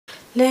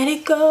Let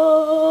it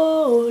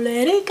go,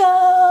 let it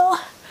go.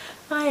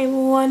 I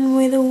am one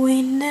with the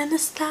wind and the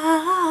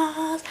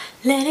stars.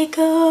 Let it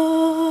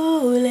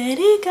go, let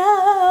it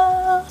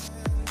go.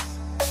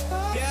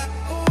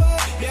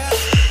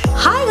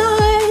 Hi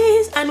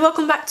guys, and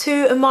welcome back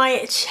to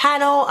my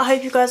channel. I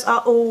hope you guys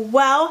are all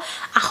well.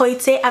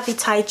 Ahojte a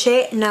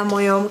vitajte na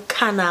mojom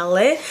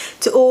kanale.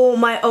 To all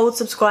my old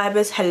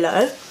subscribers,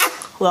 hello,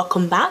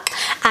 welcome back.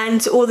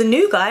 And to all the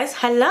new guys,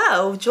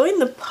 hello, join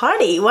the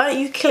party. Why don't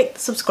you click the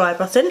subscribe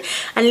button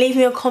and leave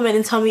me a comment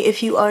and tell me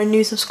if you are a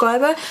new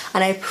subscriber,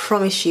 and I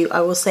promise you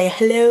I will say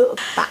hello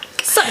back.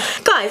 So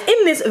guys,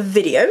 in this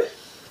video,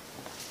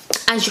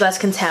 as you guys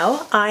can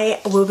tell,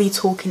 I will be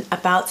talking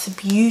about the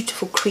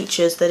beautiful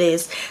creatures that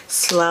is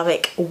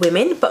Slavic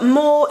women, but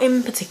more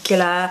in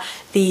particular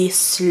the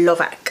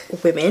Slovak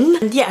women.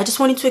 And yeah, I just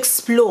wanted to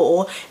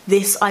explore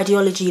this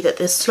ideology that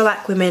the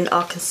Slovak women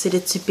are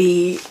considered to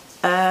be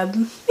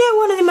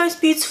one of the most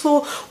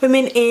beautiful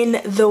women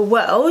in the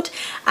world,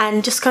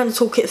 and just kind of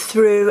talk it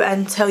through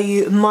and tell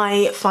you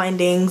my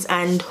findings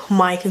and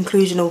my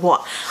conclusion of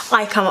what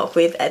I come up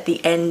with at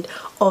the end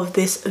of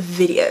this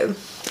video.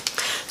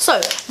 So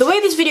the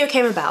way this video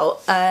came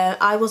about,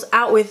 I was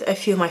out with a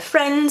few of my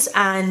friends,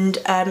 and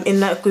in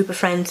that group of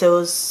friends there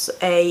was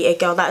a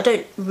girl that I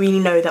don't really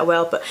know that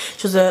well, but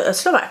she was a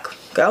Slovak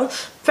girl,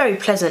 very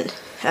pleasant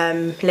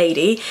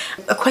lady.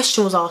 A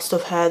question was asked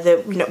of her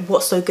that, you know,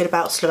 what's so good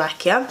about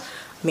Slovakia?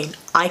 I mean,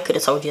 I could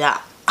have told you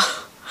that.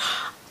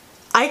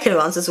 I could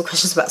have answered some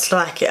questions about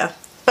Slovakia.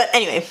 But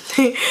anyway,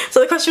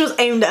 so the question was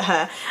aimed at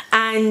her,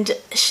 and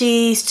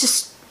she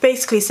just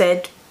basically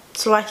said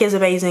Slovakia is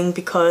amazing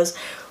because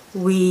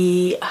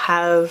we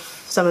have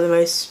some of the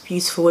most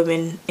beautiful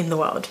women in the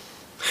world.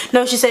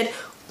 No, she said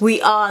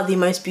we are the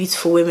most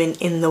beautiful women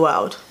in the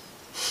world.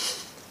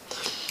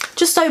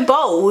 Just so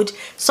bold,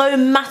 so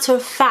matter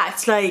of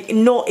fact, like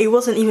it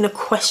wasn't even a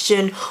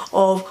question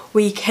of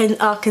we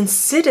are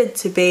considered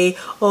to be,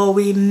 or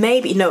we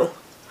maybe, no,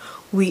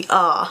 we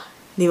are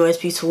the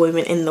most beautiful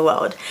women in the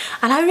world.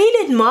 And I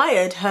really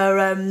admired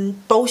her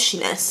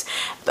bolshiness.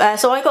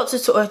 So I got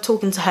to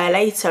talking to her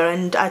later,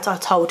 and I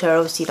told her,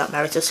 obviously, I'm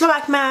married to a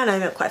Slovak man,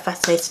 I'm quite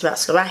fascinated about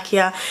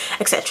Slovakia,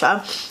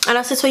 etc. And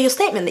I said, so your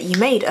statement that you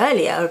made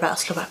earlier about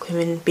Slovak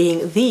women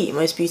being the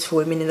most beautiful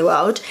women in the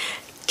world,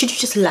 could you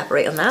just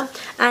elaborate on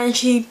that? And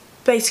she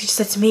basically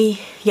said to me,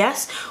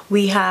 yes,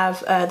 we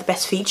have the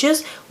best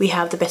features, we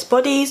have the best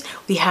bodies,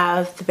 we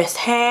have the best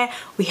hair,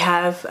 we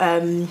have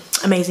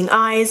amazing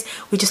eyes,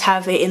 we just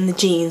have it in the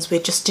genes,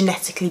 we're just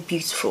genetically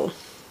beautiful.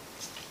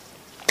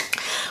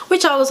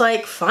 Which I was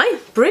like, fine,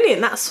 brilliant,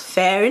 that's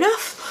fair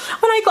enough.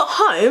 When I got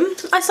home,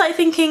 I started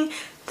thinking,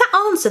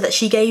 that answer that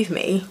she gave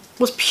me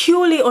was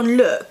purely on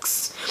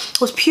looks,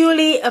 was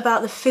purely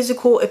about the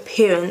physical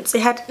appearance.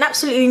 It had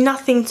absolutely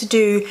nothing to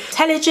do with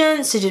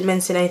intelligence, she didn't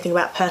mention anything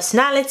about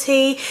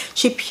personality.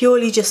 She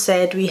purely just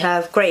said we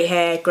have great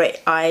hair, great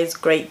eyes,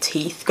 great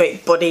teeth,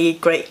 great body,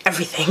 great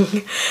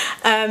everything.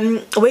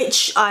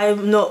 Which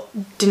I'm not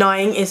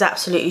denying is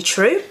absolutely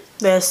true.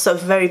 There's some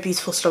very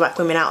beautiful Slovak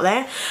women out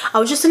there. I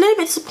was just a little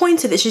bit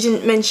disappointed that she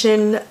didn't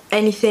mention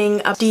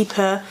anything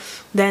deeper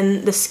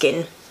than the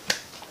skin.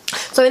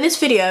 So in this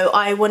video,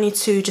 I wanted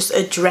to just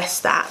address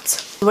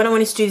that. When I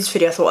wanted to do this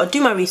video, I thought I'll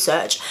do my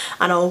research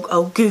and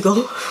I'll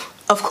Google,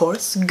 of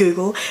course,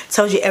 Google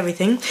tells you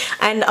everything.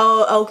 And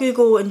I'll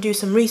Google and do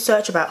some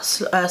research about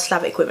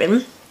Slavic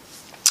women,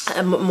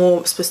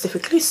 more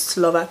specifically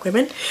Slovak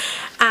women,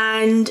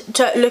 and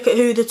to look at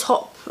who the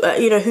top,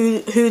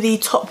 who the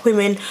top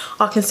women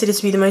are considered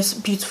to be the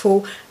most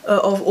beautiful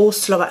of all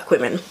Slovak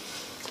women.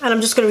 And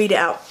I'm just going to read it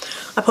out.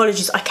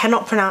 Apologies, I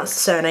cannot pronounce the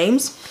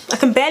surnames. I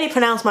can barely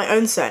pronounce my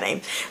own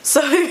surname. So,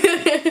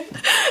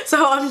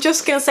 so I'm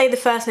just going to say the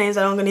first names,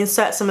 and I'm going to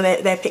insert some of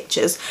their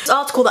pictures. This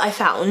article that I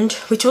found,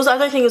 which was, I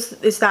don't think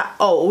it's that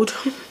old.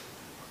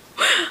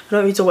 I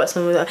don't need to talk about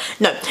some of that.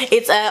 No,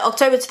 it's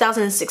October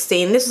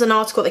 2016. This is an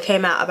article that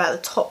came out about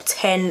the top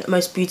 10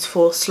 most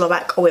beautiful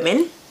Slovak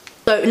women.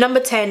 So number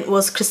 10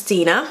 was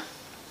Kristina,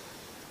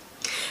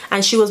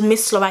 and she was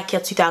Miss Slovakia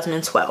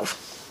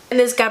 2012. Then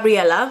there's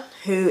Gabriela,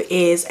 who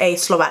is a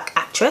Slovak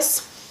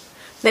actress.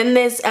 Then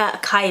there's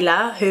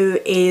Kayla, who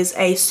is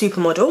a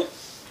supermodel.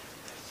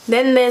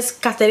 Then there's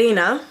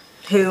Katerina,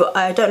 who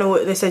I don't know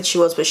what they said she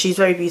was, but she's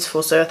very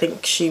beautiful, so I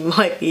think she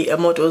might be a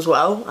model as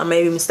well. I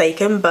may be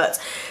mistaken, but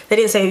they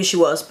didn't say who she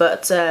was,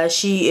 but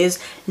she is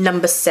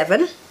number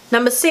 7.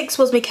 Number 6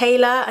 was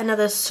Michaela,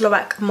 another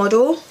Slovak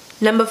model.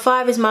 Number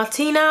 5 is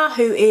Martina,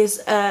 who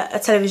is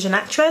a television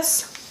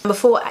actress. Number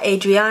 4,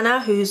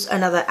 Adriana, who's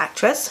another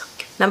actress.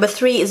 Number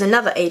 3 is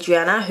another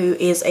Adriana, who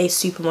is a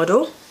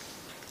supermodel.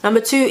 Number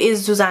 2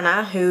 is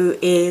Zuzana, who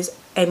is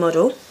a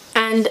model.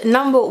 And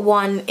number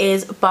 1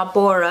 is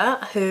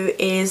Barbara, who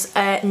is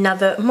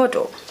another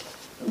model.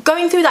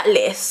 Going through that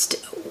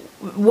list,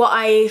 what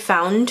I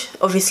found,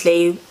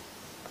 obviously,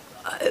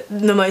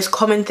 the most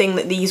common thing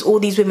that all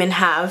these women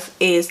have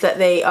is that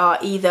they are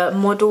either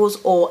models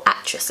or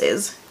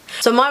actresses.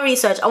 So my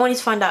research, I wanted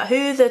to find out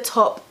who the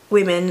top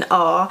women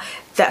are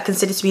that are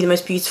considered to be the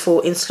most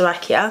beautiful in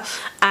Slovakia,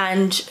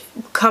 and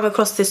come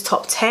across this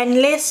top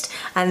 10 list,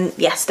 and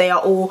yes, they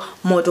are all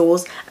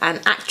models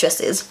and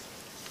actresses,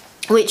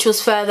 which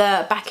was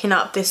further backing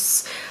up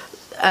this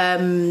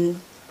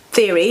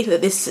theory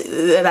that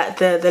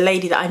the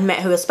lady that I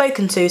met who has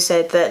spoken to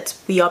said that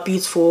we are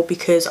beautiful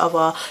because of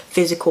our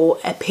physical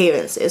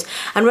appearances.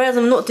 And whereas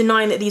I'm not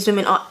denying that these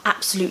women are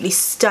absolutely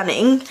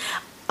stunning,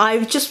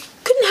 I just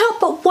couldn't help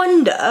but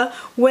wonder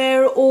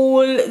where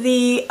all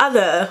the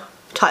other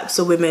types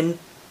of women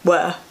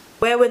were.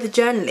 Where were the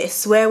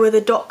journalists? Where were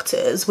the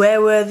doctors?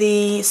 Where were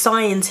the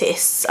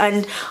scientists?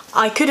 And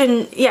I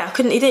couldn't,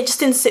 it just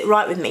didn't sit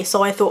right with me.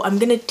 So I thought I'm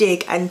gonna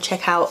dig and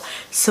check out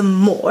some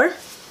more.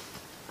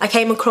 I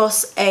came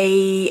across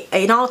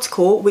an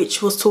article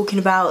which was talking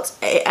about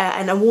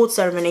an award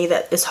ceremony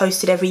that is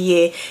hosted every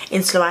year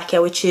in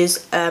Slovakia, which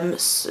is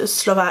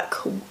Slovak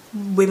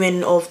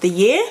Women of the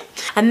Year.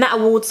 And that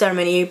award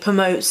ceremony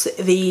promotes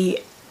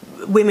the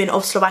women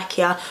of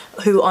Slovakia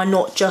who are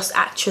not just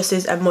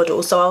actresses and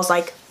models. So I was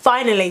like,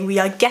 finally, we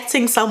are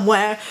getting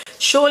somewhere.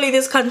 Surely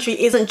this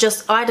country isn't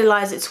just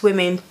idolise its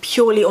women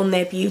purely on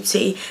their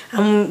beauty.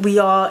 And we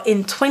are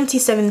in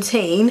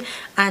 2017,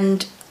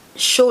 and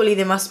surely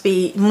there must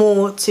be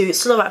more to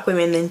Slovak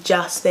women than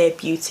just their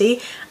beauty.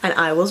 And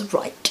I was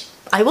right.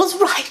 I was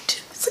right.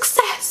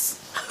 Success.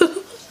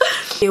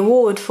 The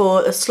award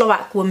for the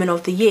Slovak Woman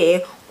of the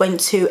Year went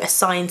to a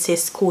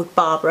scientist called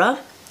Barbara.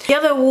 The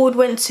other award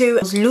went to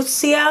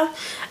Lucia,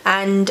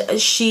 and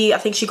I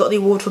think she got the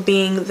award for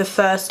being the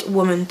first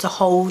woman to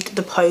hold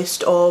the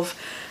post of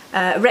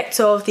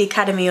rector of the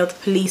Academy of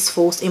the Police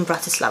Force in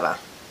Bratislava.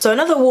 So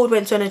another award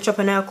went to an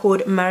entrepreneur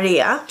called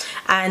Maria,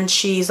 and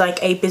she's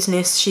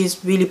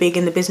she's really big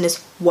in the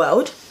business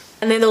world.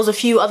 And then there was a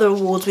few other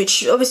awards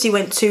which obviously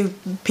went to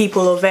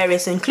people of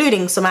various,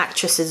 including some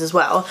actresses as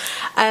well.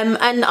 And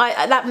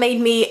that made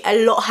me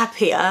a lot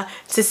happier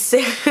to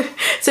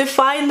to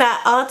find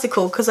that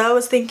article, because I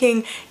was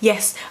thinking,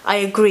 yes, I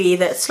agree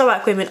that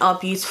Slovak women are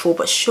beautiful,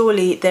 but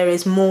surely there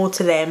is more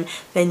to them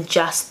than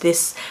just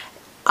this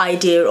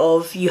idea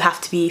of you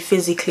have to be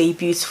physically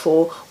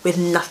beautiful with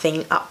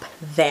nothing up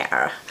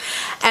there.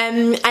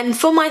 And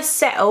for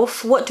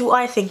myself, what do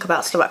I think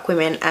about Slovak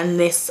women and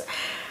this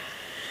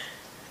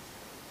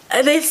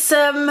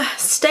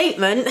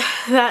statement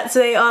that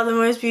they are the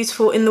most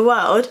beautiful in the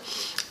world?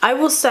 I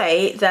will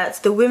say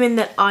that the women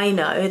that I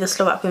know, the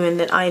Slovak women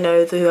that I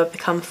know who I've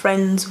become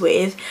friends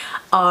with,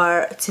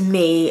 are, to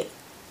me,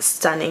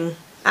 stunning.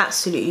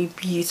 Absolutely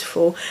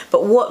beautiful.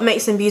 But what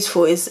makes them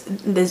beautiful is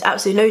there's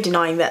absolutely no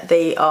denying that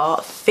they are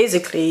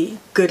physically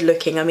good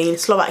looking. I mean,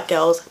 Slovak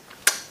girls,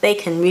 they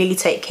can really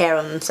take care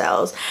of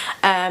themselves.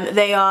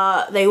 They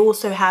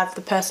also have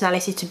the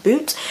personality to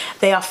boot.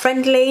 They are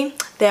friendly,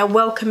 they are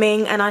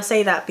welcoming, and I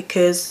say that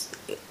because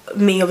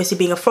me obviously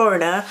being a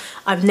foreigner,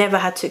 I've never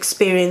had to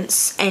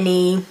experience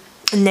any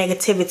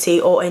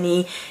negativity or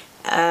any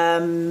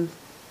kind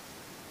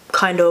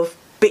of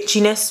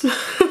bitchiness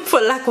for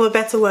lack of a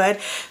better word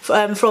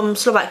from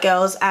Slovak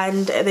girls,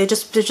 and they've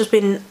just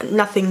been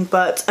nothing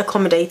but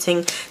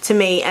accommodating to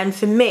me. And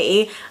for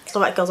me,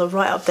 Slovak girls are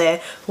right up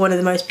there, one of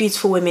the most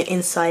beautiful women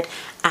inside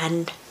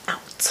and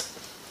out.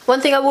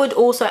 One thing I would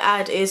also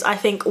add is I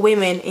think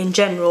women in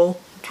general,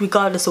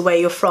 regardless of where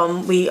you're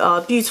from, we are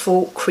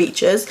beautiful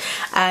creatures,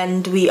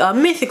 and we are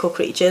mythical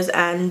creatures,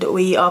 and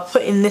we are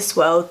put in this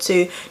world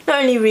to not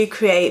only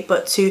recreate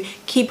but to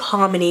keep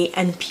harmony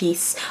and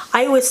peace.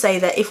 I always say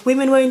that if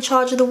women were in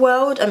charge of the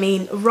world, I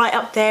mean right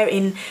up there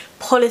in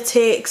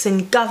politics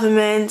and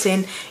government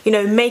and, you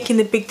know, making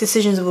the big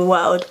decisions of the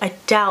world, I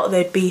doubt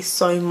there'd be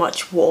so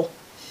much war.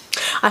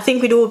 I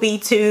think we'd all be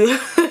too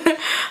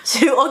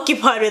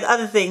occupied with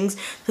other things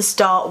to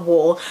start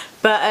war.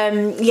 But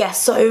yeah,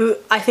 so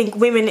I think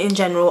women in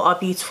general are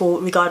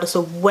beautiful regardless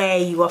of where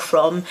you are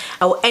from.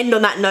 I will end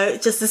on that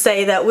note just to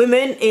say that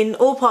women in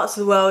all parts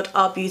of the world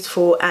are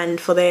beautiful,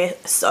 and for their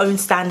own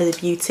standard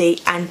of beauty,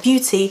 and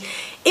beauty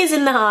is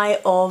in the eye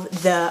of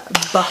the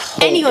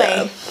beholder.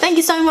 Anyway, thank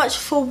you so much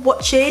for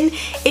watching.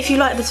 If you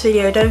like this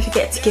video, don't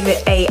forget to give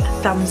it a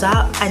thumbs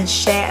up and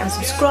share and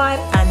subscribe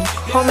and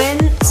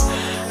comment,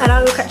 and I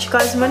will catch you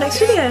guys in my next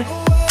video.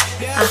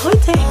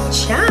 Ahoyte,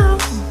 ciao,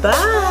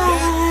 bye.